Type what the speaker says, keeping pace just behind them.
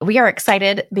We are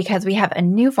excited because we have a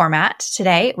new format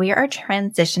today. We are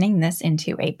transitioning this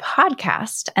into a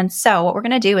podcast. And so what we're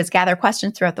going to do is gather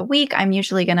questions throughout the week. I'm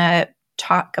usually going to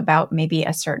talk about maybe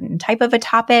a certain type of a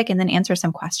topic and then answer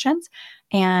some questions.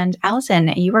 And Allison,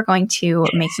 you are going to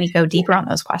make me go deeper on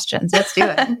those questions. Let's do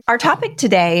it. Our topic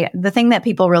today, the thing that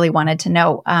people really wanted to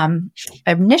know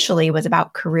initially was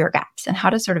about career gaps and how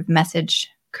to sort of message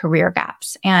career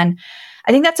gaps. And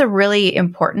I think that's a really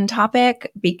important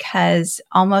topic because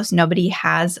almost nobody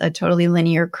has a totally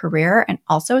linear career, and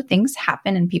also things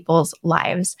happen in people's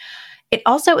lives. It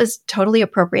also is totally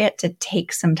appropriate to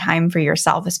take some time for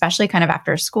yourself, especially kind of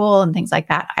after school and things like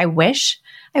that. I wish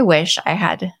I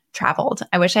had traveled.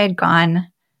 I wish I had gone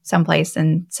someplace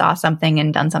and saw something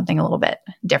and done something a little bit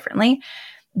differently.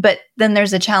 But then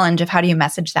there's a challenge of how do you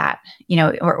message that,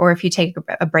 or if you take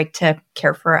a break to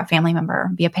care for a family member,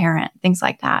 be a parent, things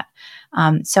like that.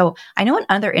 So I know in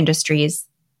other industries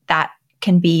that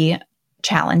can be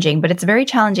challenging, but it's very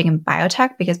challenging in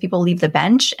biotech because people leave the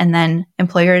bench and then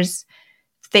employers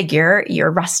figure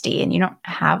you're rusty and you don't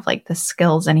have like the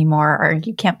skills anymore, or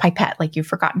you can't pipette, like you've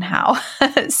forgotten how.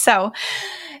 So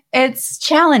it's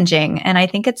challenging. And I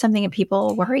think it's something that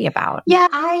people worry about. Yeah,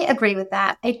 I agree with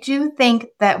that. I do think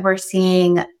that we're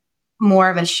seeing more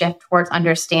of a shift towards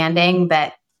understanding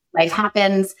that life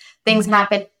happens, things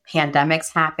happen,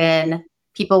 pandemics happen,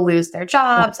 people lose their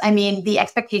jobs. I mean, the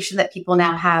expectation that people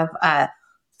now have a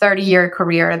 30-year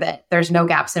career, that there's no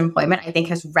gaps in employment, I think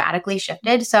has radically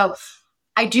shifted. So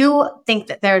I do think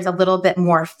that there's a little bit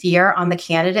more fear on the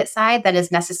candidate side that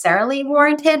is necessarily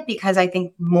warranted, because I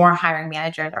think more hiring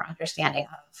managers are understanding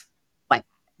of what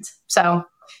happens. So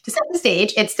to set the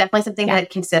stage, it's definitely something to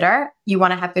consider. You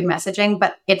want to have good messaging,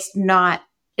 but it's not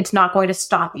going to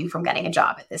stop you from getting a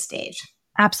job at this stage.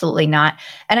 Absolutely not.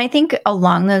 And I think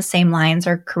along those same lines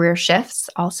are career shifts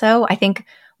also. I think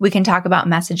we can talk about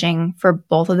messaging for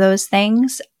both of those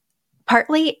things.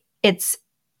 Partly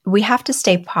we have to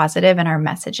stay positive in our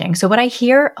messaging. So what I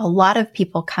hear a lot of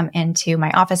people come into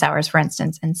my office hours, for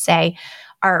instance, and say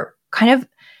are kind of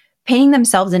painting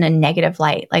themselves in a negative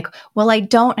light. Like, well, I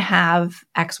don't have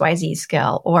XYZ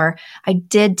skill, or I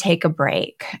did take a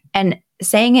break, and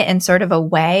saying it in sort of a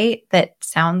way that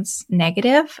sounds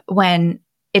negative when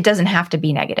it doesn't have to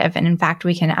be negative. And in fact,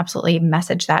 we can absolutely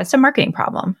message that. It's a marketing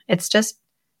problem. It's just,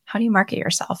 how do you market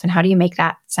yourself and how do you make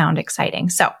that sound exciting?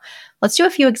 So let's do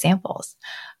a few examples.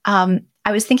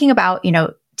 I was thinking about,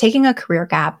 taking a career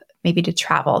gap, maybe to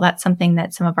travel. That's something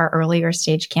that some of our earlier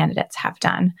stage candidates have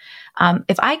done.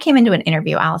 If I came into an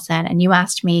interview, Allison, and you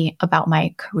asked me about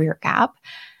my career gap,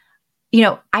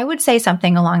 I would say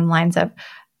something along the lines of,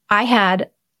 I had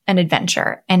an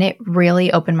adventure and it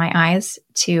really opened my eyes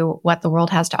to what the world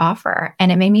has to offer.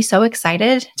 And it made me so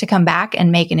excited to come back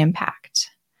and make an impact.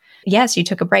 Yes, you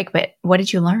took a break, but what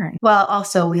did you learn? Well,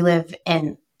 also we live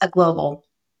in a global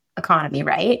economy,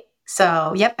 right?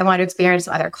 So, I wanted to experience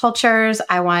other cultures.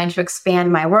 I wanted to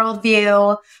expand my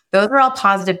worldview. Those are all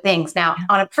positive things. Now,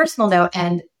 on a personal note,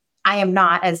 and I am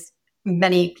not, as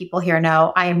many people here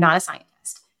know, I am not a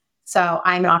scientist. So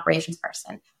I'm an operations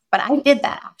person. But I did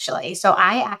that actually. So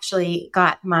I actually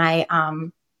got my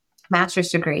master's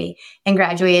degree and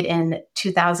graduated in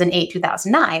 2008,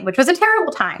 2009, which was a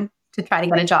terrible time to try to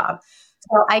get a job.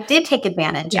 So I did take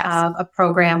advantage of a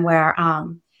program where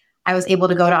I was able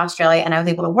to go to Australia and I was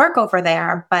able to work over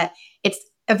there. But it's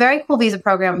a very cool visa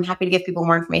program. I'm happy to give people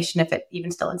more information if it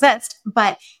even still exists.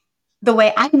 But the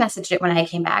way I messaged it when I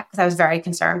came back, because I was very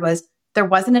concerned, was there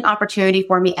wasn't an opportunity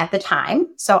for me at the time.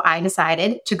 So I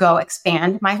decided to go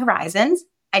expand my horizons.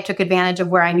 I took advantage of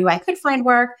where I knew I could find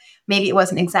work. Maybe it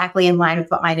wasn't exactly in line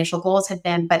with what my initial goals had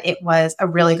been, but it was a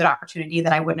really good opportunity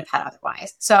that I wouldn't have had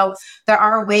otherwise. So there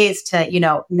are ways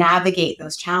to, navigate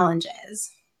those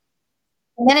challenges.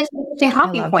 And then it's an interesting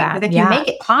talking point. But if you make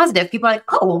it positive, people are like,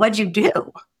 oh, well, what'd you do?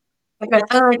 Like,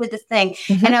 oh, I did this thing.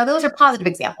 Mm-hmm. And now those are positive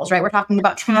examples, right? We're talking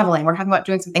about traveling. We're talking about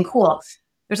doing something cool.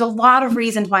 There's a lot of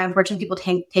reasons why, unfortunately, people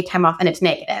take time off and it's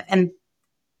negative. And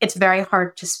it's very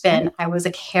hard to spin I was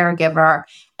a caregiver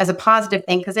as a positive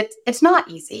thing, because it's not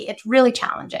easy. It's really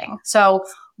challenging. So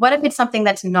what if it's something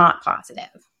that's not positive?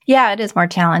 Yeah, it is more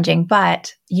challenging,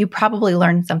 but you probably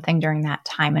learned something during that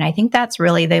time. And I think that's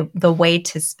really the way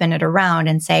to spin it around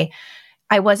and say,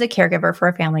 I was a caregiver for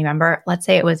a family member. Let's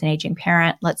say it was an aging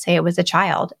parent. Let's say it was a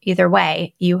child. Either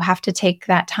way, you have to take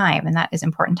that time, and that is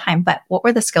important time. But what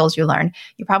were the skills you learned?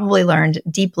 You probably learned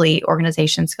deeply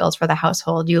organization skills for the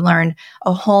household. You learned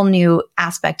a whole new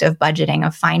aspect of budgeting,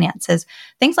 of finances,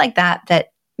 things like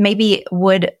that maybe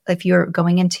if you're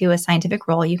going into a scientific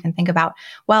role, you can think about,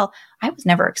 well, I was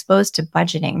never exposed to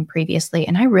budgeting previously,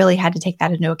 and I really had to take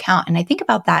that into account. And I think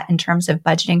about that in terms of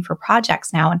budgeting for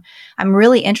projects now. And I'm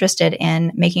really interested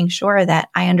in making sure that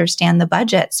I understand the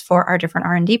budgets for our different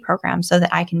R&D programs so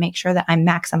that I can make sure that I'm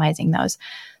maximizing those.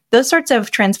 Those sorts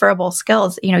of transferable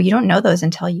skills, you don't know those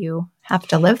until you have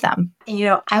to live them.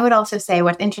 I would also say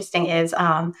what's interesting is,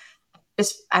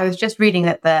 I was just reading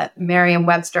that the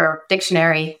Merriam-Webster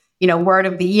dictionary, word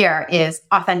of the year is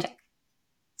authentic.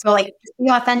 So just be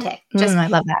authentic. Just I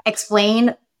love that.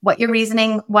 Explain what your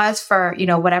reasoning was for,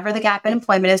 whatever the gap in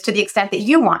employment is to the extent that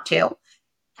you want to.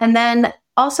 And then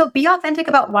also be authentic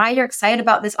about why you're excited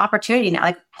about this opportunity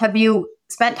now. Have you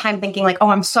spent time thinking oh,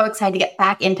 I'm so excited to get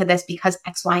back into this because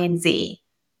X, Y, and Z?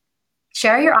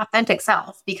 Share your authentic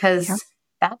self, because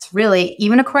that's really,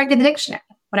 even according to the dictionary,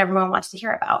 what everyone wants to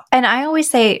hear about. And I always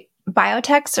say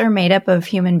biotechs are made up of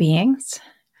human beings,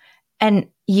 and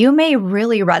you may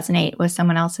really resonate with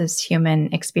someone else's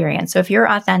human experience. So if you're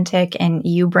authentic and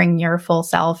you bring your full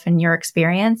self and your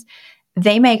experience,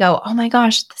 they may go, oh my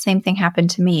gosh, the same thing happened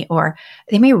to me. Or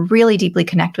they may really deeply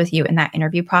connect with you in that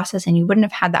interview process. And you wouldn't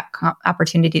have had that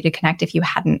opportunity to connect if you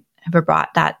hadn't ever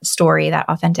brought that story, that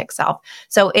authentic self.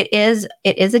 So it is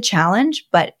a challenge,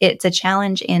 but it's a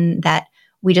challenge in that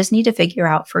we just need to figure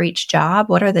out for each job,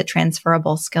 what are the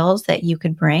transferable skills that you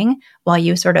could bring while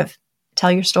you sort of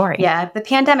tell your story. Yeah, the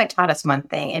pandemic taught us one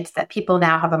thing. It's that people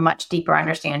now have a much deeper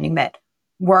understanding that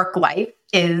work life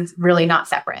is really not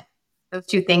separate. Those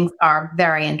two things are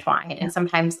very entwined. And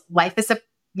sometimes life takes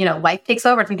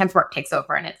over. Sometimes work takes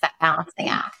over. And it's that balancing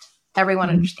act. Everyone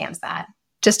understands that.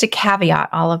 Just to caveat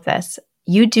all of this,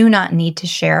 you do not need to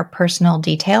share personal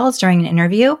details during an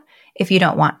interview if you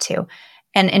don't want to.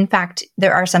 And in fact,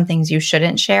 there are some things you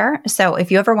shouldn't share. So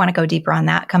if you ever want to go deeper on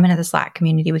that, come into the Slack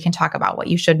community. We can talk about what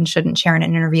you should and shouldn't share in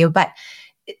an interview. But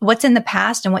what's in the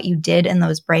past and what you did in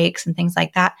those breaks and things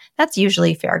like that, that's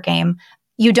usually fair game.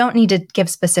 You don't need to give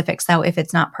specifics, though, if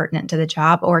it's not pertinent to the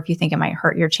job or if you think it might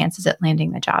hurt your chances at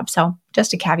landing the job. So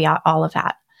just to caveat all of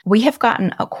that. We have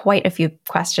gotten quite a few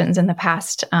questions in the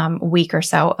past week or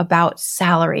so about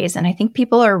salaries. And I think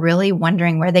people are really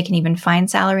wondering where they can even find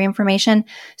salary information.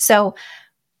 So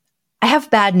I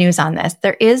have bad news on this.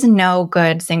 There is no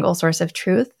good single source of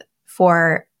truth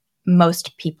for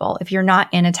most people. If you're not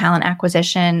in a talent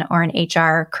acquisition or an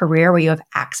HR career where you have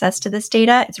access to this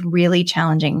data, it's really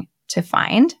challenging to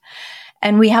find.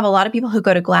 And we have a lot of people who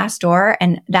go to Glassdoor,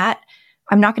 and that,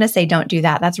 I'm not going to say don't do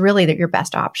that. That's really your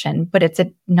best option, but it's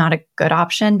not a good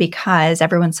option because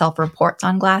everyone self-reports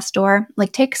on Glassdoor.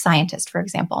 Take scientist, for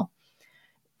example.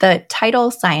 The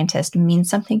title scientist means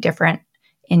something different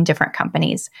in different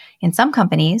companies. In some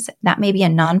companies, that may be a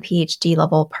non-PhD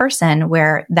level person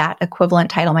where that equivalent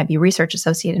title might be research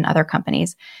associate in other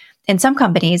companies. In some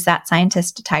companies, that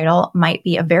scientist title might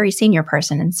be a very senior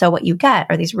person. And so what you get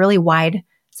are these really wide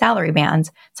salary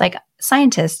bands. It's like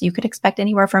scientists, you could expect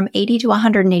anywhere from $80,000 to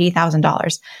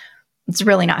 $180,000. It's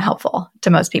really not helpful to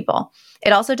most people.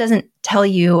 It also doesn't tell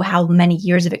you how many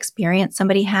years of experience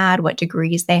somebody had, what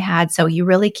degrees they had. So you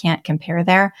really can't compare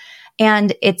there.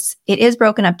 And it is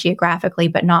broken up geographically,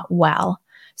 but not well.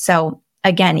 So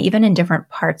again, even in different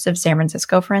parts of San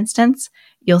Francisco, for instance,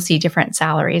 you'll see different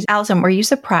salaries. Allison, were you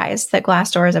surprised that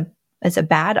Glassdoor is a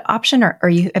bad option, or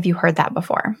have you heard that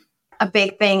before? A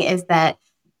big thing is that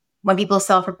when people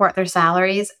self-report their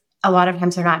salaries, a lot of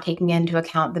times they're not taking into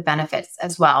account the benefits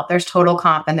as well. There's total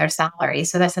comp and there's salary.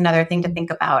 So that's another thing to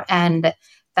think about. And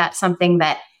that's something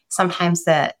that sometimes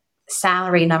the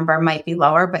salary number might be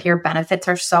lower, but your benefits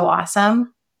are so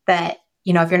awesome that,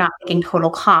 if you're not making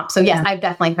total comp. So yes, I've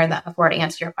definitely heard that before to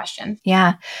answer your question.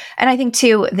 Yeah. And I think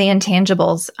too, the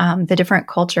intangibles, the different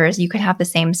cultures, you could have the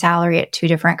same salary at two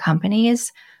different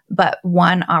companies, but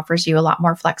one offers you a lot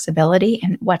more flexibility.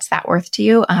 And what's that worth to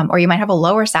you? Or you might have a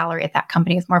lower salary at that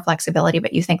company with more flexibility,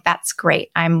 but you think that's great.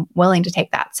 I'm willing to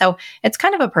take that. So it's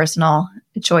kind of a personal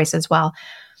choice as well.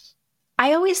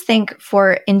 I always think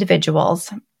for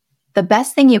individuals, the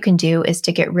best thing you can do is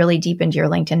to get really deep into your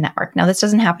LinkedIn network. Now, this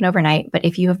doesn't happen overnight, but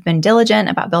if you have been diligent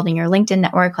about building your LinkedIn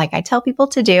network, like I tell people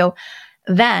to do,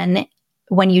 then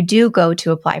when you do go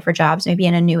to apply for jobs, maybe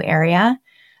in a new area,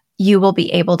 you will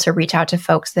be able to reach out to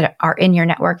folks that are in your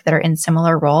network that are in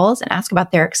similar roles and ask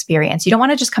about their experience. You don't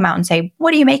want to just come out and say,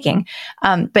 what are you making?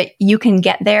 But you can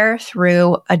get there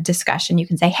through a discussion. You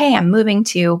can say, hey, I'm moving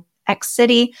to X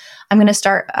city. I'm going to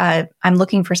start, I'm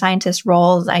looking for scientist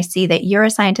roles. I see that you're a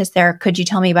scientist there. Could you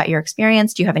tell me about your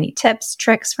experience? Do you have any tips,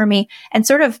 tricks for me? And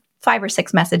sort of 5 or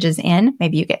 6 messages in,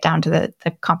 maybe you get down to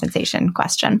the compensation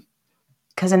question.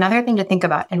 Because another thing to think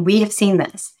about, and we have seen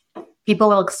this, people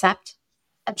will accept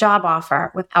a job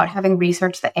offer without having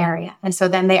researched the area. And so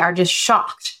then they are just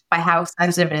shocked by how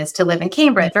expensive it is to live in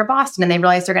Cambridge or Boston. And they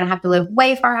realize they're going to have to live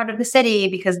way far out of the city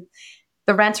because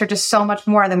the rents are just so much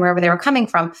more than wherever they were coming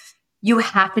from. You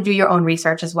have to do your own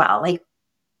research as well. Like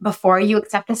before you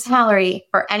accept a salary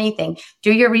for anything,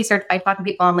 do your research by talking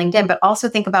to people on LinkedIn, but also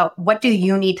think about what do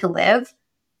you need to live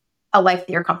a life that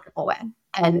you're comfortable with?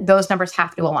 And those numbers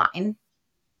have to align.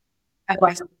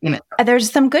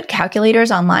 There's some good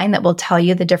calculators online that will tell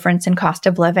you the difference in cost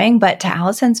of living. But to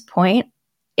Allison's point,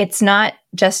 it's not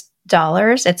just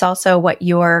dollars. It's also what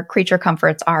your creature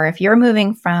comforts are. If you're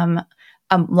moving from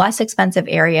a less expensive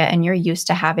area and you're used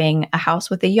to having a house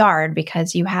with a yard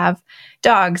because you have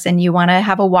dogs and you want to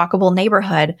have a walkable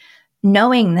neighborhood,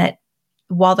 knowing that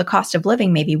while the cost of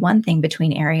living may be one thing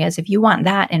between areas, if you want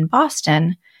that in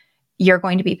Boston, you're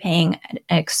going to be paying an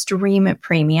extreme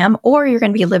premium, or you're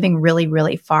going to be living really,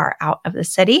 really far out of the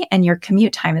city and your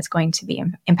commute time is going to be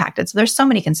impacted. So there's so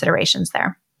many considerations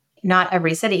there. Not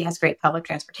every city has great public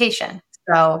transportation.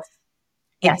 So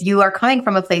if you are coming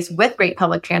from a place with great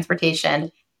public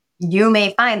transportation, you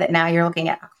may find that now you're looking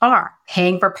at a car,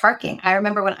 paying for parking. I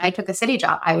remember when I took a city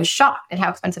job, I was shocked at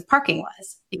how expensive parking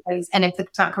was and if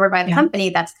it's not covered by the company,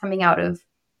 that's coming out of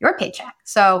your paycheck.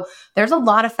 So there's a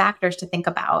lot of factors to think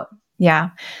about.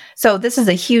 Yeah. So this is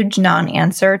a huge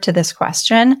non-answer to this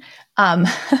question.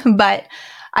 But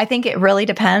I think it really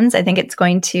depends. I think it's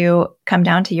going to come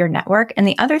down to your network. And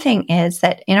the other thing is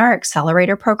that in our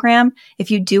accelerator program,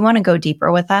 if you do want to go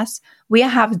deeper with us, we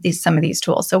have some of these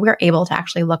tools. So we're able to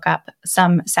actually look up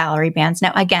some salary bands.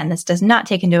 Now, again, this does not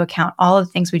take into account all of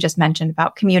the things we just mentioned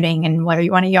about commuting and whether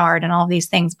you want a yard and all of these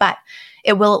things, but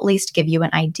it will at least give you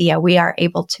an idea. We are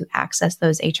able to access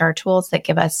those HR tools that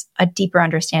give us a deeper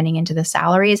understanding into the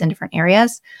salaries in different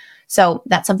areas. So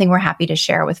that's something we're happy to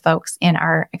share with folks in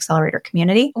our accelerator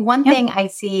community. One thing I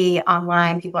see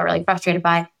online, people are really frustrated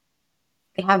by,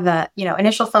 they have the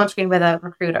initial phone screen with a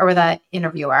recruiter or with an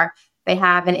interviewer. They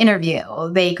have an interview.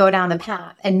 They go down the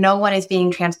path and no one is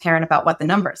being transparent about what the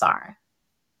numbers are.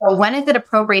 So when is it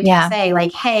appropriate to say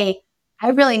like, hey, I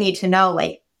really need to know,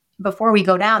 like, before we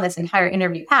go down this entire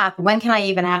interview path, when can I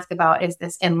even ask about, is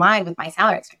this in line with my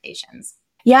salary expectations?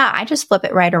 Yeah, I just flip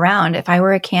it right around. If I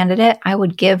were a candidate, I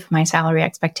would give my salary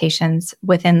expectations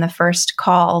within the first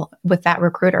call with that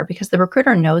recruiter because the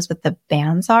recruiter knows what the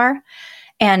bands are.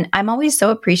 And I'm always so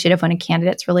appreciative when a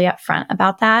candidate's really upfront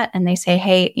about that. And they say,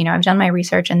 hey, I've done my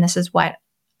research and this is what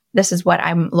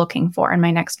I'm looking for in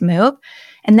my next move.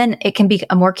 And then it can be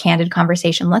a more candid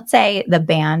conversation. Let's say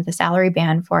the salary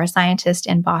band for a scientist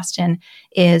in Boston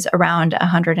is around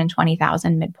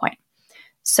 120,000 midpoint.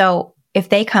 So if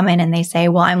they come in and they say,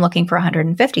 well, I'm looking for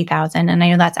 150,000, and I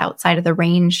know that's outside of the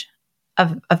range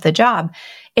of the job,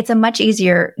 it's a much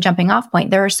easier jumping off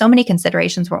point. There are so many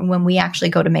considerations when we actually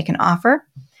go to make an offer.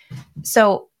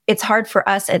 So it's hard for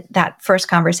us at that first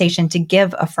conversation to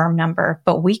give a firm number,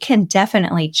 but we can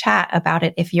definitely chat about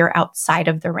it if you're outside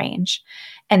of the range.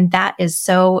 And that is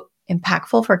so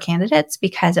impactful for candidates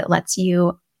because it lets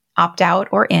you opt out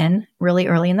or in really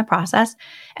early in the process.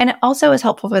 And it also is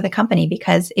helpful for the company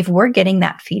because if we're getting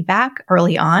that feedback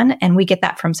early on and we get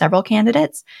that from several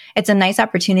candidates, it's a nice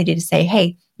opportunity to say,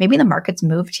 hey, maybe the market's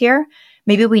moved here.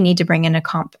 Maybe we need to bring in a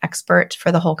comp expert for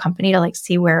the whole company to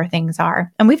see where things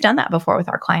are. And we've done that before with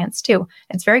our clients too.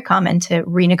 It's very common to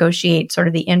renegotiate sort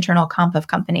of the internal comp of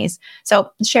companies. So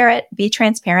share it, be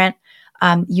transparent.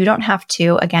 You don't have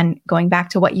to, again, going back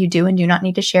to what you do and do not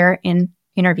need to share in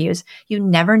interviews, you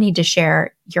never need to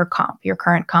share your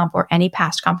current comp or any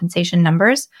past compensation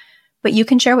numbers, but you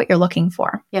can share what you're looking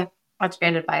for. Yeah, that's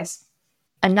great advice.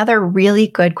 Another really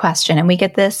good question, and we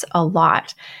get this a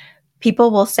lot.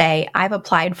 People will say, I've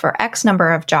applied for X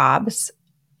number of jobs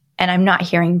and I'm not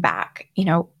hearing back.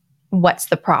 What's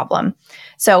the problem?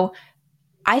 So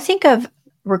I think of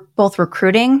both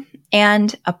recruiting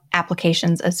and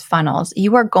applications as funnels.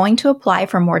 You are going to apply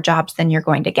for more jobs than you're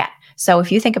going to get. So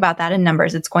if you think about that in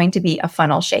numbers, it's going to be a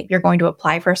funnel shape. You're going to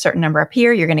apply for a certain number up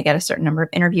here. You're going to get a certain number of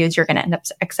interviews. You're going to end up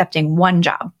accepting one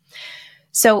job.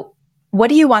 So what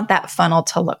do you want that funnel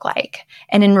to look like?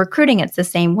 And in recruiting, it's the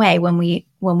same way. When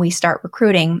we start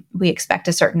recruiting, we expect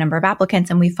a certain number of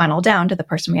applicants and we funnel down to the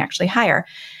person we actually hire.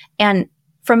 And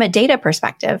from a data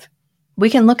perspective, we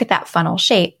can look at that funnel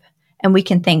shape and we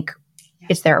can think,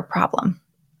 is there a problem?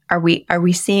 Are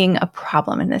we seeing a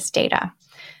problem in this data?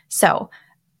 So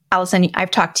Allison,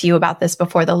 I've talked to you about this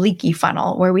before, the leaky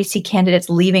funnel, where we see candidates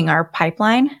leaving our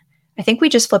pipeline. I think we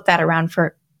just flip that around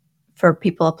for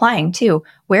people applying too.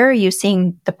 Where are you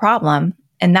seeing the problem?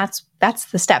 And that's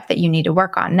the step that you need to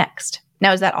work on next.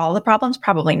 Now, is that all the problems?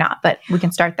 Probably not, but we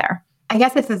can start there. I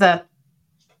guess this is a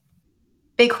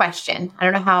big question. I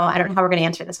don't know how we're going to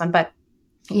answer this one, but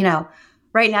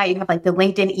right now you have like the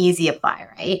LinkedIn Easy Apply,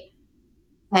 right?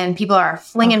 And people are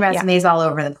flinging resumes all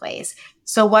over the place.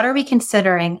 So what are we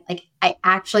considering? Like, I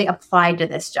actually applied to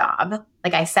this job.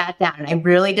 Like, I sat down and I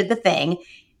really did the thing.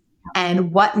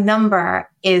 And what number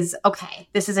is, okay,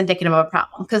 this is indicative of a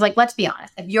problem? Because, like, let's be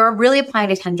honest, if you're really applying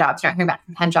to 10 jobs, you're not hearing back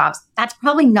from 10 jobs, that's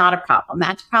probably not a problem.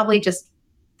 That's probably just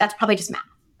math,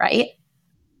 right?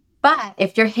 But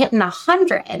if you're hitting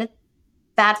 100,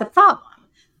 that's a problem.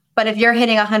 But if you're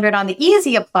hitting 100 on the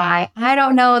easy apply, I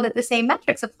don't know that the same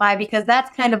metrics apply, because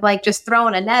that's kind of like just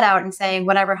throwing a net out and saying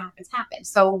whatever happens, happens.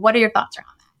 So what are your thoughts around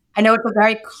that? I know it's a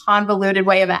very convoluted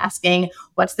way of asking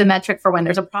what's the metric for when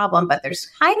there's a problem, but there's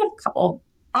kind of a couple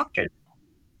factors.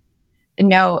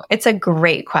 No, it's a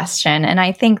great question. And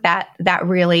I think that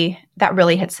really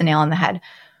hits the nail on the head.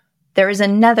 There is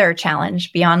another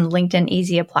challenge beyond LinkedIn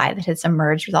Easy Apply that has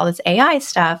emerged with all this AI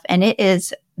stuff. And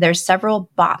there's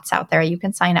several bots out there you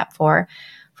can sign up for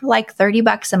like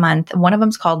 $30 a month. One of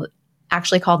them's called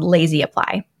Lazy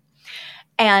Apply.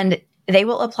 And they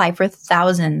will apply for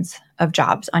thousands of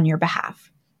jobs on your behalf.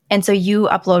 And so you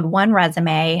upload one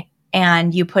resume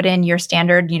and you put in your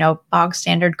standard, bog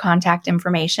standard contact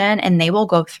information, and they will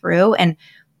go through, and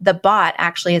the bot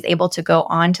actually is able to go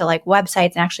on to like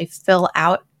websites and actually fill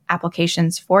out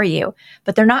applications for you,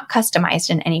 but they're not customized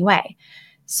in any way.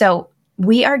 So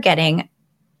we are getting,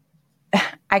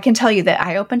 I can tell you that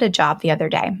I opened a job the other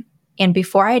day, and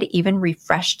before I had even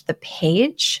refreshed the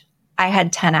page, I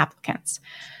had 10 applicants.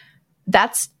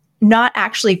 That's not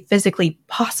actually physically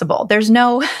possible. There's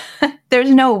no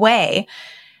way.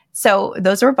 So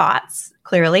those were bots,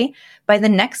 clearly. By the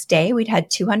next day, we'd had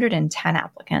 210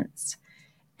 applicants.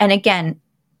 And again,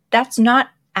 that's not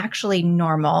actually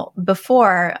normal.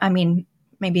 Before,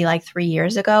 maybe like 3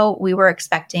 years ago, we were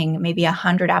expecting maybe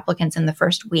 100 applicants in the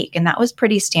first week, and that was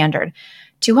pretty standard.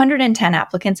 210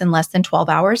 applicants in less than 12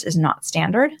 hours is not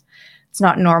standard. It's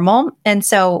not normal. And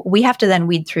so we have to then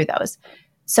weed through those.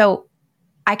 So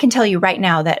I can tell you right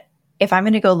now that if I'm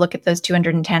going to go look at those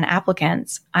 210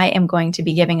 applicants, I am going to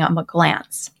be giving them a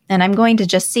glance, and I'm going to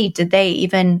just see, did they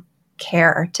even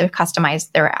care to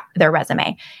customize their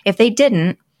resume? If they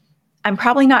didn't, I'm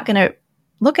probably not going to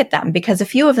look at them, because a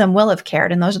few of them will have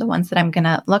cared, and those are the ones that I'm going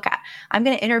to look at. I'm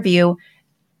going to interview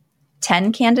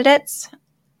 10 candidates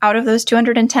out of those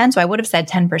 210. So I would have said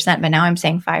 10%, but now I'm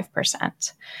saying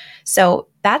 5%. So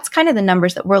that's kind of the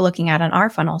numbers that we're looking at on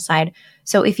our funnel side.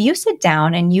 So if you sit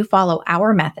down and you follow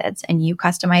our methods and you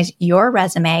customize your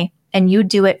resume and you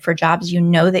do it for jobs you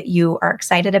know that you are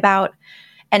excited about,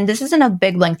 and this isn't a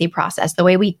big, lengthy process. The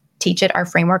way we teach it, our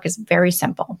framework is very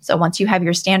simple. So once you have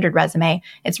your standard resume,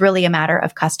 it's really a matter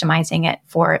of customizing it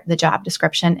for the job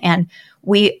description. And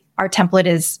our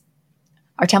template's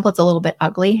a little bit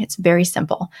ugly. It's very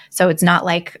simple. So it's not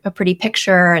like a pretty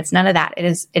picture. It's none of that. It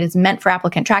is meant for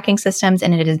applicant tracking systems,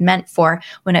 and it is meant for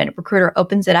when a recruiter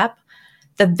opens it up,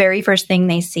 the very first thing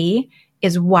they see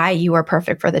is why you are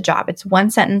perfect for the job. It's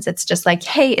one sentence. It's just like,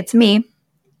 hey, it's me.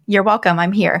 You're welcome.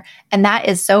 I'm here. And that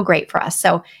is so great for us.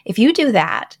 So if you do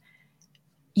that,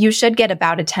 you should get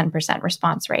about a 10%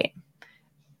 response rate,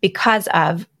 because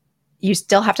you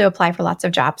still have to apply for lots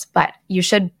of jobs, but you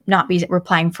should not be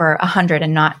applying for 100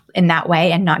 and not in that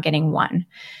way and not getting one.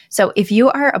 So if you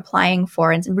are applying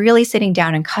for and really sitting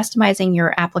down and customizing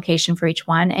your application for each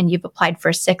one, and you've applied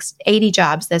for 80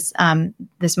 jobs, this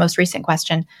most recent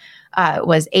question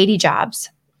was 80 jobs,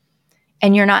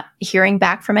 and you're not hearing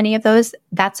back from any of those,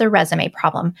 that's a resume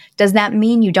problem. Does that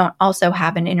mean you don't also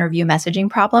have an interview messaging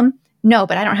problem? No,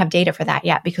 but I don't have data for that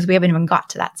yet, because we haven't even got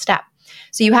to that step.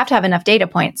 So you have to have enough data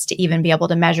points to even be able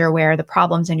to measure where the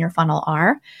problems in your funnel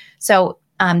are. So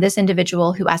this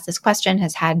individual who asked this question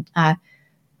has had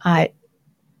in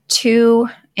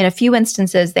a few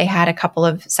instances, they had a couple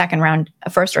of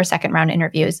first or second round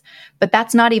interviews, but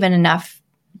that's not even enough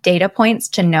data points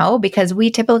to know, because we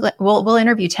typically we'll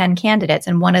interview 10 candidates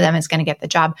and one of them is going to get the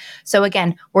job. So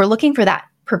again, we're looking for that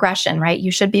progression, right?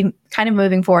 You should be kind of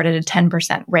moving forward at a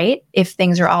 10% rate if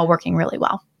things are all working really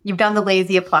well. You've done the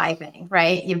lazy apply thing,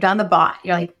 right? You've done the bot.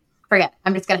 You're like, forget,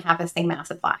 I'm just going to have this thing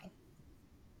mass apply.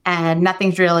 And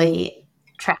nothing's really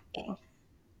tracking.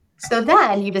 So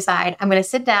then you decide, I'm going to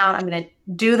sit down, I'm going to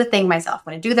do the thing myself.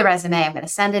 I'm going to do the resume. I'm going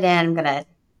to send it in. I'm going to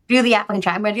do the applicant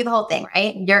track. I'm going to do the whole thing,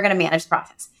 right? You're going to manage the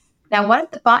process. Now, what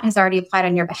if the bot has already applied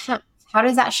on your behalf? How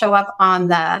does that show up on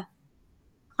the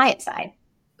client side?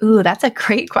 Ooh, that's a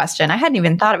great question. I hadn't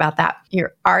even thought about that.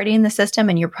 You're already in the system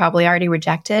and you're probably already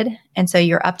rejected. And so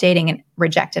you're updating a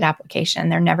rejected application.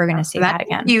 They're never going to see that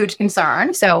again. Huge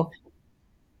concern. So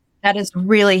That is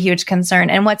really huge concern.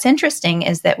 And what's interesting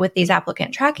is that with these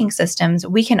applicant tracking systems,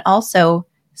 we can also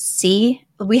see,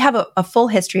 we have a full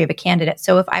history of a candidate.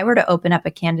 So if I were to open up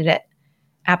a candidate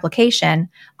application,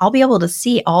 I'll be able to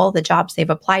see all the jobs they've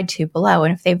applied to below.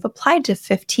 And if they've applied to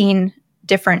 15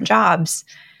 different jobs,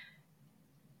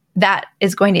 that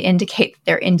is going to indicate that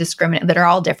they're indiscriminate, that are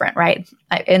all different, right?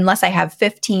 Unless I have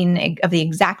 15 of the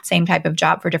exact same type of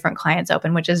job for different clients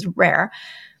open, which is rare,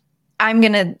 I'm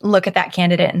going to look at that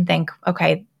candidate and think,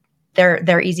 okay,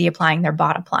 they're easy applying, they're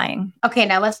bot applying. Okay,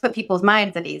 now let's put people's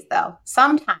minds at ease though.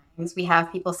 Sometimes we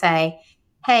have people say,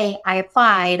 hey, I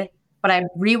applied, but I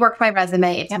reworked my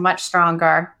resume. It's much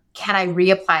stronger. Can I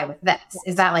reapply with this?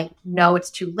 Is that like, no, it's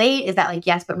too late? Is that like,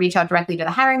 yes, but reach out directly to the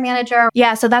hiring manager?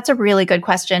 Yeah, so that's a really good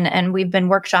question. And we've been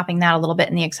workshopping that a little bit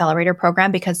in the accelerator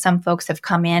program because some folks have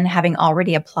come in having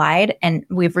already applied and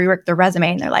we've reworked the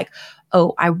resume and they're like,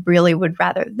 oh, I really would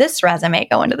rather this resume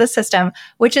go into the system,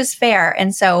 which is fair.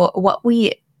 And so what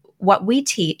we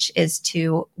teach is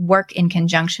to work in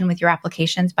conjunction with your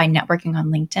applications by networking on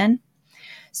LinkedIn.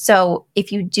 So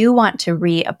if you do want to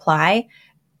reapply,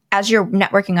 as you're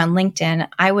networking on LinkedIn,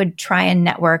 I would try and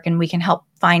network and we can help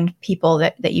find people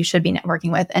that you should be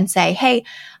networking with and say, hey,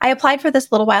 I applied for this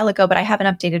a little while ago, but I have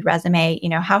an updated resume.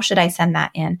 How should I send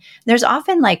that in? There's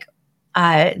often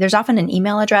an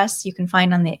email address you can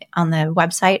find on the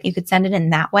website. You could send it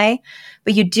in that way,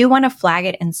 but you do want to flag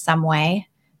it in some way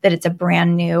that it's a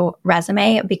brand new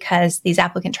resume because these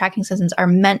applicant tracking systems are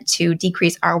meant to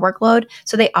decrease our workload.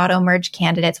 So they auto merge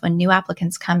candidates when new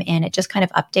applicants come in. It just kind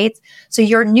of updates. So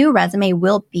your new resume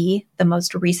will be the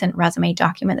most recent resume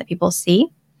document that people see,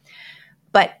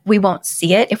 but we won't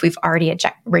see it if we've already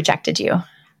rejected you.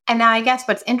 And now I guess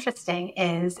what's interesting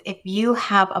is if you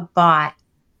have a bot,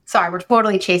 sorry, we're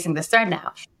totally chasing this thread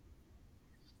now.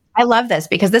 I love this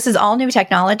because this is all new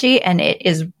technology and it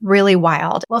is really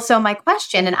wild. Well, so my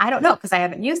question, and I don't know because I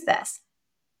haven't used this,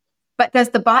 but does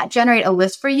the bot generate a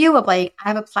list for you of like,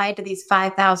 I've applied to these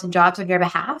 5,000 jobs on your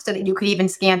behalf so that you could even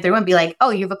scan through and be like, oh,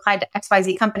 you've applied to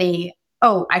XYZ company.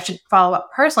 Oh, I should follow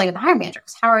up personally with the hiring manager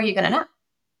because how are you going to know?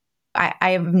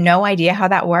 I have no idea how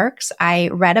that works. I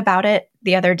read about it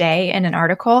the other day in an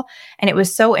article and it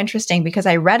was so interesting because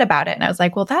I read about it and I was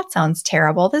like, well, that sounds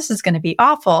terrible. This is going to be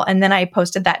awful. And then I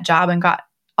posted that job and got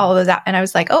all of those out and I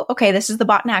was like, oh, okay, this is the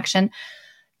bot in action.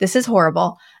 This is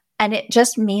horrible. And it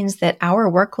just means that our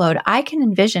workload, I can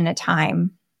envision a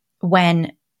time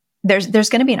when there's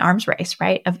going to be an arms race,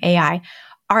 right, of AI.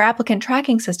 Our applicant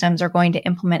tracking systems are going to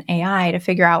implement AI to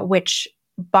figure out which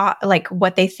bot, like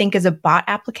what they think is a bot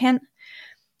applicant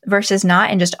versus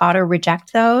not, and just auto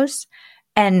reject those.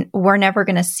 And we're never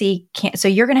going to see, so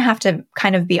you're going to have to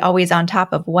kind of be always on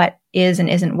top of what is and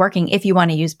isn't working if you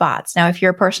want to use bots. Now, if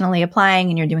you're personally applying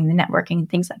and you're doing the networking and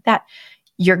things like that,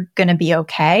 you're going to be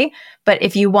okay. But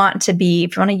if you want to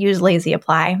use lazy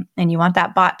apply and you want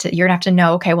that bot to, you're going to have to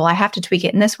know, okay, well, I have to tweak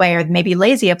it in this way, or maybe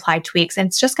lazy apply tweaks. And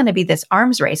it's just going to be this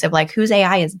arms race of like, whose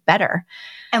AI is better.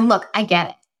 And look, I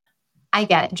get it.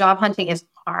 Job hunting is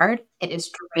hard. It is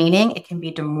draining. It can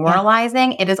be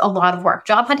demoralizing. It is a lot of work.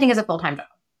 Job hunting is a full-time job.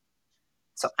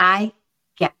 So I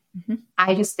get it. Mm-hmm.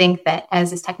 I just think that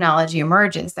as this technology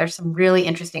emerges, there's some really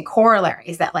interesting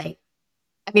corollaries that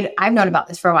I've known about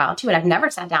this for a while too, and I've never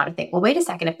sat down and think, well, wait a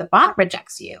second, if the bot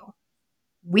rejects you,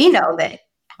 we know that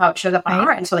how it shows up on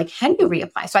our end. So like, can you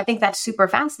reapply? So I think that's super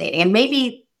fascinating. And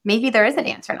maybe there is an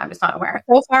answer and I'm just not aware.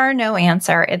 So far, no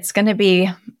answer. It's going to be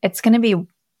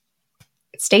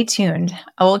stay tuned.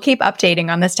 I will keep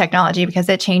updating on this technology because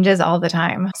it changes all the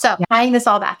time. So tying this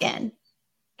all back in,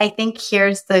 I think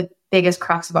here's the biggest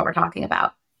crux of what we're talking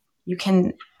about. You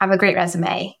can have a great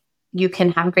resume. You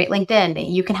can have a great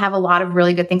LinkedIn. You can have a lot of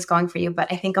really good things going for you.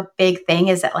 But I think a big thing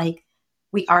is that like,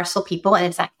 we are still people and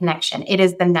it's that connection. It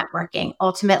is the networking.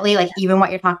 Ultimately, like even what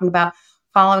you're talking about,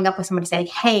 following up with somebody saying,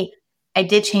 hey, I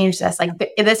did change this. Like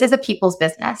this is a people's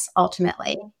business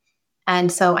ultimately.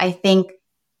 And so I think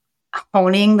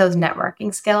honing those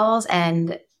networking skills,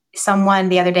 and someone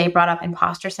the other day brought up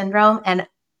imposter syndrome. And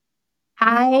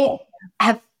I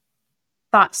have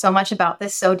thought so much about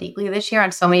this so deeply this year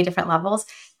on so many different levels.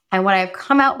 And what I've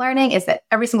come out learning is that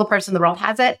every single person in the world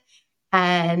has it.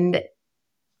 And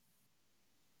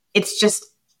it's just,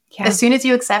 as soon as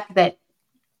you accept that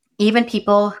even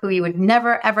people who you would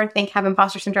never, ever think have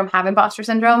imposter syndrome,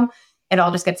 it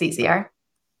all just gets easier.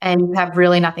 And you have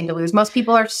really nothing to lose. Most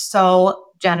people are so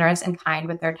generous and kind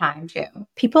with their time too.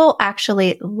 People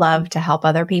actually love to help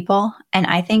other people. And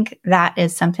I think that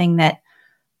is something that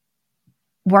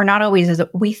we're not always,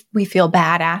 we feel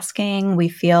bad asking. We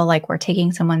feel like we're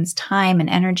taking someone's time and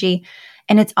energy,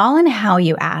 and it's all in how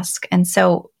you ask. And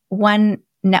so one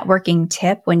networking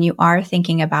tip when you are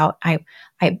thinking about, I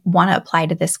want to apply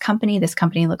to this company. This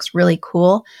company looks really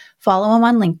cool. Follow them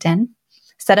on LinkedIn.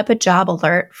 Set up a job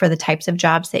alert for the types of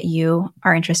jobs that you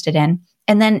are interested in.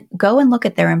 And then go and look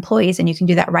at their employees. And you can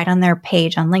do that right on their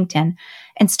page on LinkedIn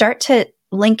and start to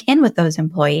link in with those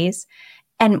employees.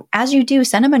 And as you do,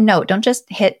 send them a note. Don't just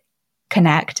hit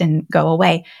connect and go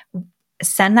away.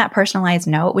 Send that personalized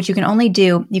note, which you can only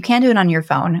do, you can do it on your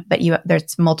phone, but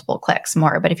there's multiple clicks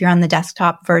more. But if you're on the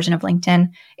desktop version of LinkedIn,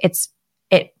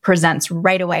 it presents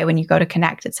right away when you go to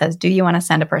connect. It says, do you want to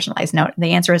send a personalized note?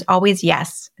 The answer is always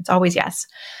yes. It's always yes.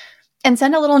 And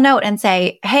send a little note and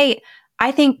say, hey,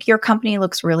 I think your company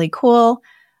looks really cool.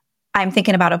 I'm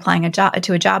thinking about applying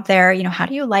to a job there. How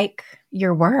do you like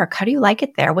your work? How do you like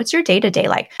it there? What's your day-to-day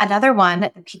like? Another one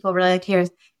that people really like to hear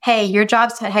is, hey, your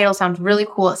job title sounds really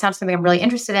cool. It sounds something I'm really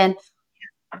interested in.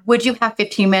 Would you have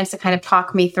 15 minutes to kind of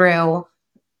talk me through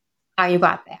how you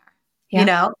got there?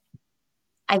 Yeah.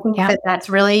 I think that's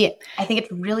really, I think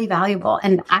it's really valuable.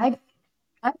 And I've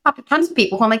talked to tons of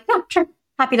people who I'm like, yeah, sure,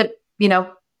 happy to,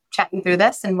 chat you through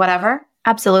this and whatever.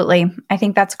 Absolutely. I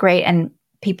think that's great. And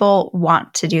people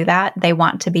want to do that. They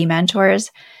want to be mentors.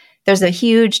 There's a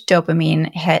huge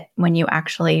dopamine hit when you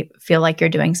actually feel like you're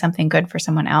doing something good for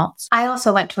someone else. I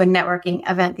also went to a networking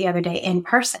event the other day in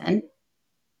person,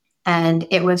 and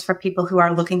it was for people who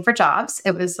are looking for jobs.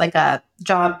 It was like a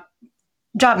job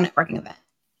networking event.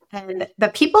 And the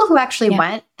people who actually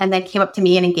went and then came up to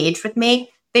me and engaged with me,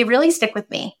 they really stick with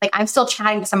me. Like, I'm still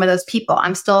chatting to some of those people.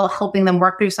 I'm still helping them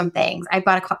work through some things. I've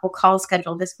got a couple calls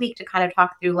scheduled this week to kind of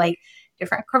talk through like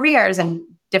different careers and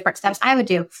different steps I would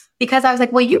do, because I was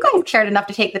like, well, you guys cared enough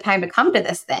to take the time to come to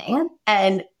this thing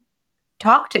and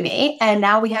talk to me. And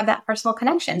now we have that personal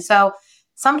connection. So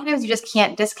sometimes you just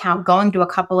can't discount going to a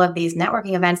couple of these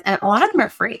networking events, and a lot of them are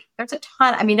free. There's a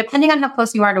ton. I mean, depending on how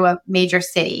close you are to a major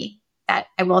city, that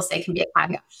I will say can be a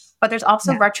caveat. But there's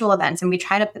also virtual events, and we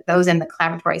try to put those in the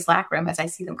collaboratory Slack room as I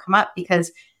see them come up,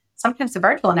 because sometimes the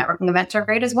virtual networking events are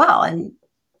great as well. And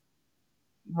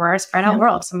we're a spread out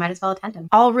world, so might as well attend them.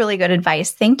 All really good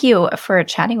advice. Thank you for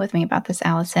chatting with me about this,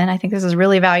 Allison. I think this is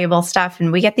really valuable stuff.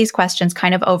 And we get these questions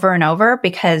kind of over and over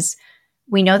because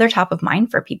we know they're top of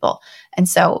mind for people. And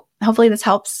so hopefully this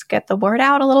helps get the word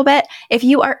out a little bit. If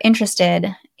you are interested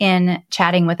in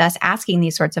chatting with us, asking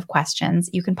these sorts of questions,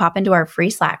 you can pop into our free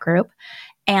Slack group.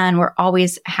 And we're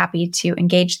always happy to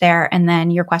engage there. And then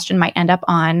your question might end up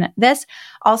on this.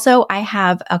 Also, I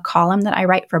have a column that I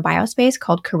write for Biospace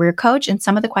called Career Coach. And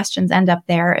some of the questions end up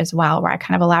there as well, where I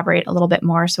kind of elaborate a little bit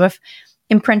more. So if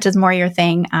imprint is more your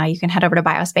thing, you can head over to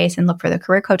Biospace and look for the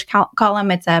Career Coach column.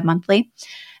 It's a monthly.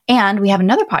 And we have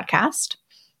another podcast,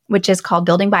 which is called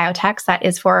Building Biotechs. That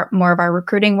is for more of our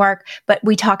recruiting work. But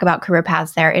we talk about career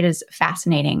paths there. It is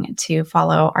fascinating to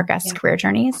follow our guests' career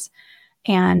journeys.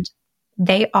 And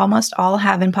they almost all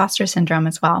have imposter syndrome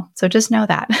as well. So just know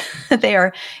that they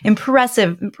are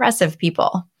impressive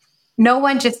people. No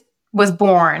one just was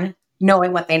born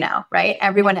knowing what they know, right?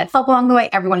 Everyone had help along the way.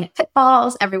 Everyone had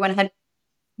pitfalls.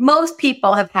 Most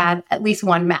people have had at least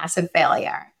one massive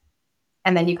failure.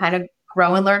 And then you kind of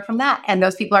grow and learn from that. And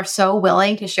those people are so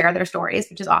willing to share their stories,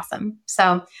 which is awesome.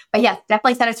 So, but yeah,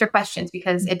 definitely send us your questions,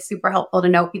 because it's super helpful to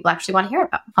know what people actually want to hear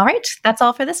about. All right. That's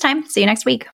all for this time. See you next week.